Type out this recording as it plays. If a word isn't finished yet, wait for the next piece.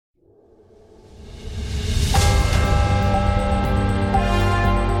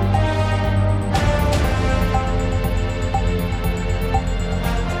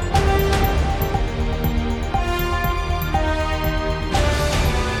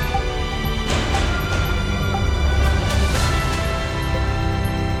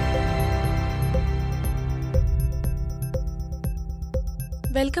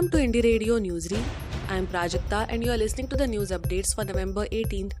Welcome to Indie Radio Newsreel. I am Prajakta and you are listening to the news updates for November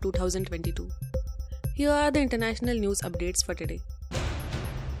 18, 2022. Here are the international news updates for today.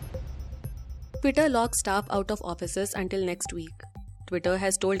 Twitter locks staff out of offices until next week. Twitter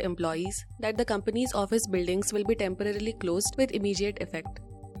has told employees that the company's office buildings will be temporarily closed with immediate effect.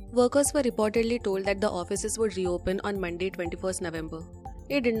 Workers were reportedly told that the offices would reopen on Monday 21st November.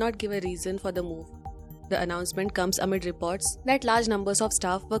 It did not give a reason for the move. The announcement comes amid reports that large numbers of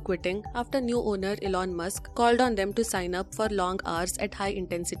staff were quitting after new owner Elon Musk called on them to sign up for long hours at high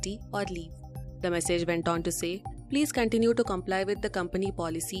intensity or leave. The message went on to say, please continue to comply with the company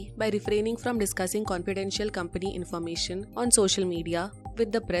policy by refraining from discussing confidential company information on social media,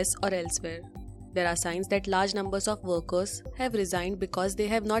 with the press or elsewhere. There are signs that large numbers of workers have resigned because they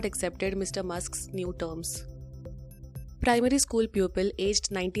have not accepted Mr. Musk's new terms. Primary school pupil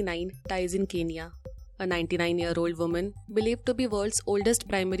aged 99 dies in Kenya. A 99-year-old woman, believed to be world's oldest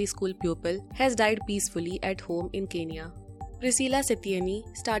primary school pupil, has died peacefully at home in Kenya. Priscilla Setieni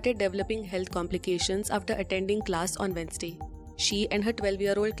started developing health complications after attending class on Wednesday. She and her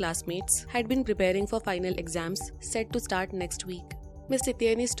 12-year-old classmates had been preparing for final exams set to start next week. Ms.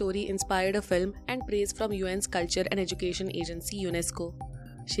 Setieni's story inspired a film and praise from UN's Culture and Education Agency UNESCO.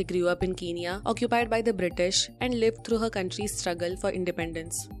 She grew up in Kenya, occupied by the British, and lived through her country's struggle for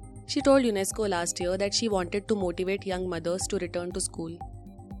independence. She told UNESCO last year that she wanted to motivate young mothers to return to school.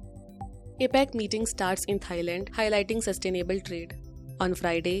 APEC meeting starts in Thailand, highlighting sustainable trade. On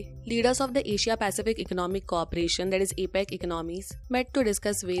Friday, leaders of the Asia-Pacific Economic Cooperation, that is APEC economies, met to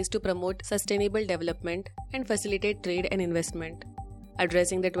discuss ways to promote sustainable development and facilitate trade and investment.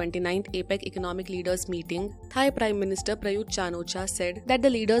 Addressing the 29th APEC Economic Leaders meeting, Thai Prime Minister Prayut Chan-o-cha said that the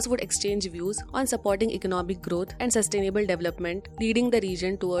leaders would exchange views on supporting economic growth and sustainable development, leading the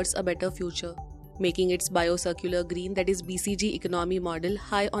region towards a better future. Making its biocircular green, that is BCG economy model,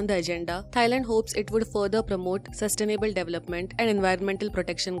 high on the agenda, Thailand hopes it would further promote sustainable development and environmental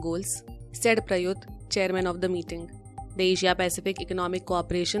protection goals, said Prayut, chairman of the meeting. The Asia-Pacific Economic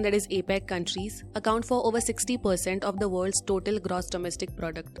Cooperation, that is APEC countries, account for over 60% of the world's total gross domestic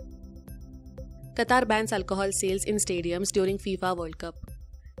product. Qatar bans alcohol sales in stadiums during FIFA World Cup.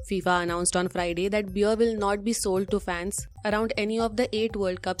 FIFA announced on Friday that beer will not be sold to fans around any of the 8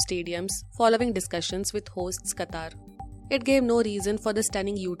 World Cup stadiums following discussions with hosts Qatar. It gave no reason for the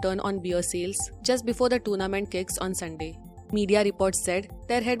stunning U-turn on beer sales just before the tournament kicks on Sunday. Media reports said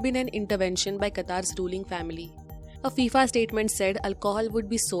there had been an intervention by Qatar's ruling family. A FIFA statement said alcohol would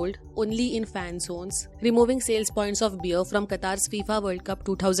be sold only in fan zones, removing sales points of beer from Qatar's FIFA World Cup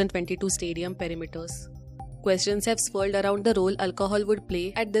 2022 stadium perimeters. Questions have swirled around the role alcohol would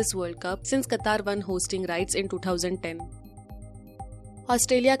play at this World Cup since Qatar won hosting rights in 2010.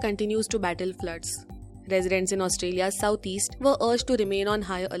 Australia continues to battle floods. Residents in Australia's southeast were urged to remain on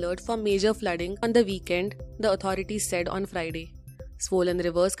high alert for major flooding on the weekend, the authorities said on Friday. Swollen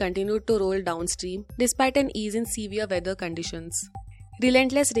rivers continued to roll downstream despite an ease in severe weather conditions.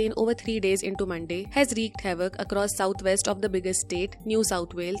 Relentless rain over 3 days into Monday has wreaked havoc across southwest of the biggest state, New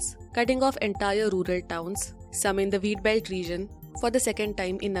South Wales, cutting off entire rural towns, some in the Wheat Belt region, for the second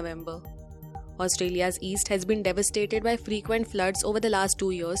time in November. Australia's east has been devastated by frequent floods over the last 2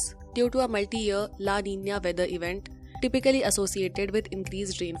 years due to a multi-year La Niña weather event typically associated with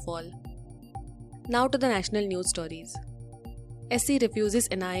increased rainfall. Now to the national news stories. SC refuses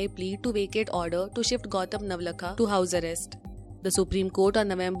NIA plea to vacate order to shift Gautam Navlakha to house arrest. The Supreme Court on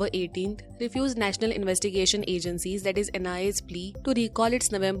November 18th refused National Investigation Agency's, that is NIA's, plea to recall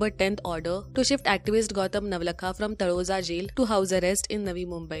its November 10th order to shift activist Gautam Navlakha from Taloja jail to house arrest in Navi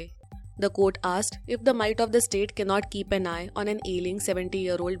Mumbai. The court asked if the might of the state cannot keep an eye on an ailing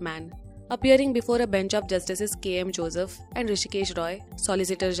 70-year-old man. Appearing before a bench of Justices K.M. Joseph and Rishikesh Roy,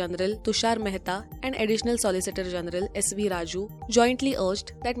 Solicitor General Tushar Mehta and Additional Solicitor General S.V. Raju jointly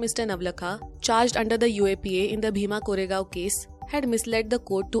urged that Mr. Navlakha, charged under the UAPA in the Bhima Koregaon case, had misled the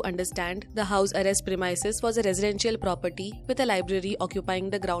court to understand the house arrest premises was a residential property with a library occupying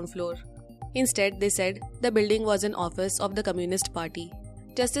the ground floor. Instead, they said the building was an office of the Communist Party.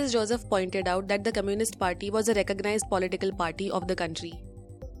 Justice Joseph pointed out that the Communist Party was a recognized political party of the country.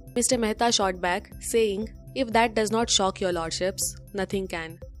 Mr. Mehta shot back, saying, "If that does not shock your lordships, nothing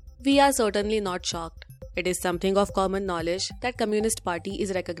can. We are certainly not shocked. It is something of common knowledge that Communist Party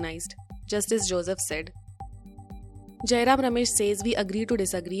is recognized," Justice Joseph said. Jairam Ramesh says we agree to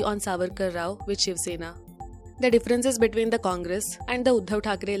disagree on Savarkar Rao with Shiv Sena. The differences between the Congress and the Uddhav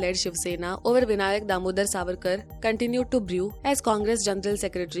Thackeray-led Shiv Sena over Vinayak Damodar Savarkar continued to brew as Congress General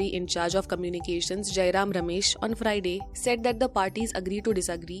Secretary in charge of communications Jairam Ramesh on Friday said that the parties agree to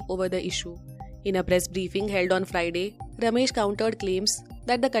disagree over the issue. In a press briefing held on Friday, Ramesh countered claims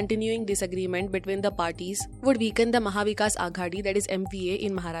that the continuing disagreement between the parties would weaken the Mahavikas Aghadi, that is MVA,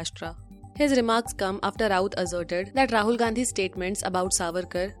 in Maharashtra. His remarks come after Raut asserted that Rahul Gandhi's statements about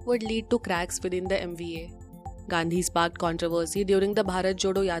Savarkar would lead to cracks within the MVA. Gandhi sparked controversy during the Bharat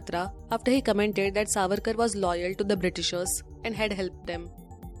Jodo Yatra after he commented that Savarkar was loyal to the Britishers and had helped them.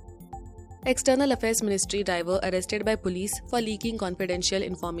 External Affairs Ministry driver arrested by police for leaking confidential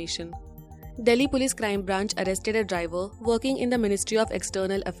information. Delhi Police Crime Branch arrested a driver working in the Ministry of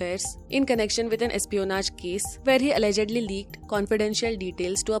External Affairs in connection with an espionage case where he allegedly leaked confidential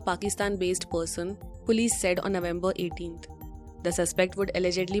details to a Pakistan-based person, police said on November 18th. The suspect would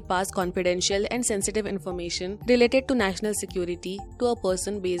allegedly pass confidential and sensitive information related to national security to a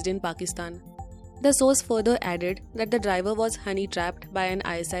person based in Pakistan. The source further added that the driver was honey-trapped by an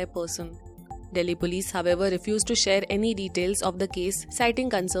ISI person. Delhi police, however, refused to share any details of the case, citing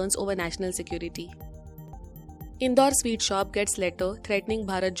concerns over national security. Indore sweet shop gets letter threatening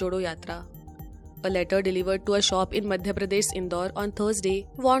Bharat Jodo Yatra. A letter delivered to a shop in Madhya Pradesh, Indore on Thursday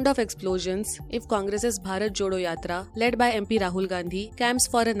warned of explosions if Congress's Bharat Jodo Yatra, led by MP Rahul Gandhi, camps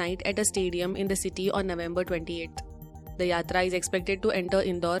for a night at a stadium in the city on November 28th. The Yatra is expected to enter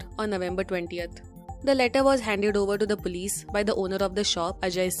Indore on November 20th. The letter was handed over to the police by the owner of the shop,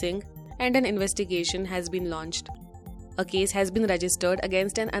 Ajay Singh, and an investigation has been launched. A case has been registered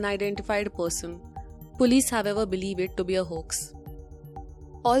against an unidentified person. Police, however, believe it to be a hoax.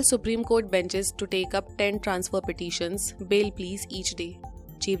 All Supreme Court benches to take up 10 transfer petitions, bail pleas each day.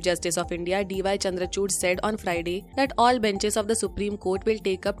 Chief Justice of India D.Y. Chandrachud said on Friday that all benches of the Supreme Court will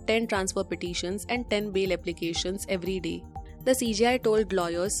take up 10 transfer petitions and 10 bail applications every day. The CJI told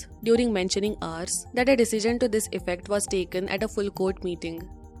lawyers during mentioning hours that a decision to this effect was taken at a full court meeting.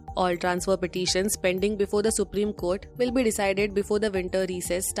 All transfer petitions pending before the Supreme Court will be decided before the winter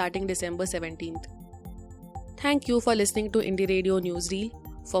recess starting December 17th. Thank you for listening to Indie Radio Newsreel.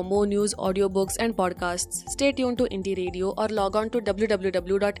 For more news, audiobooks and podcasts, stay tuned to Indie Radio or log on to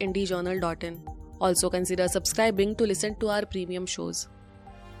www.indiejournal.in. Also consider subscribing to listen to our premium shows.